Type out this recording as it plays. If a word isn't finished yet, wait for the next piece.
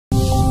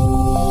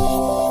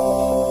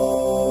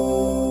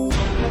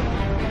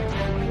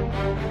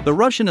The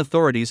Russian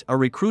authorities are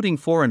recruiting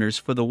foreigners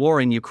for the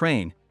war in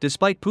Ukraine,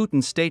 despite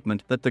Putin's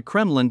statement that the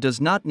Kremlin does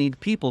not need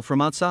people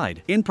from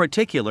outside. In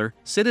particular,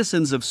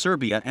 citizens of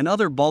Serbia and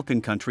other Balkan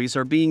countries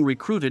are being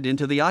recruited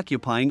into the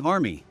occupying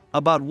army.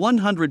 About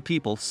 100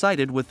 people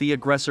sided with the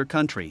aggressor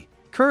country.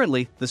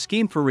 Currently, the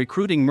scheme for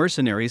recruiting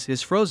mercenaries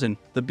is frozen.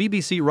 The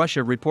BBC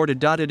Russia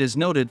reported. It is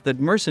noted that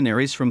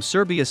mercenaries from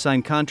Serbia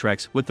sign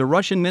contracts with the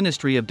Russian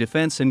Ministry of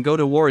Defense and go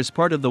to war as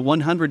part of the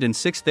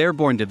 106th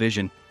Airborne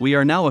Division. We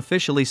are now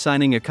officially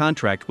signing a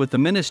contract with the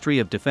Ministry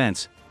of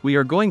Defense. We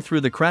are going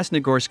through the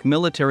Krasnogorsk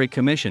Military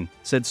Commission,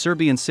 said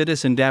Serbian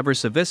citizen Davor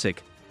Savicic,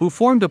 who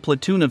formed a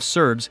platoon of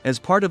Serbs as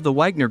part of the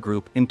Wagner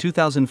Group in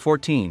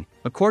 2014.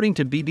 According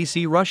to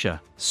BBC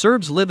Russia,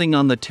 Serbs living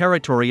on the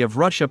territory of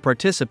Russia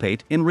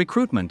participate in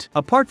recruitment.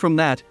 Apart from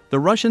that, the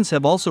Russians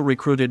have also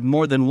recruited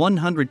more than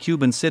 100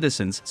 Cuban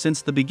citizens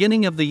since the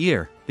beginning of the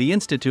year, the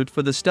Institute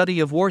for the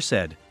Study of War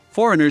said.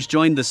 Foreigners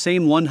joined the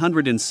same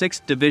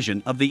 106th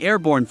Division of the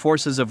Airborne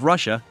Forces of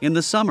Russia in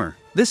the summer.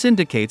 This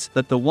indicates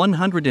that the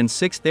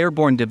 106th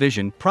Airborne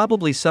Division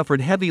probably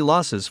suffered heavy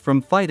losses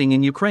from fighting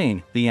in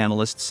Ukraine, the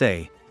analysts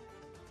say.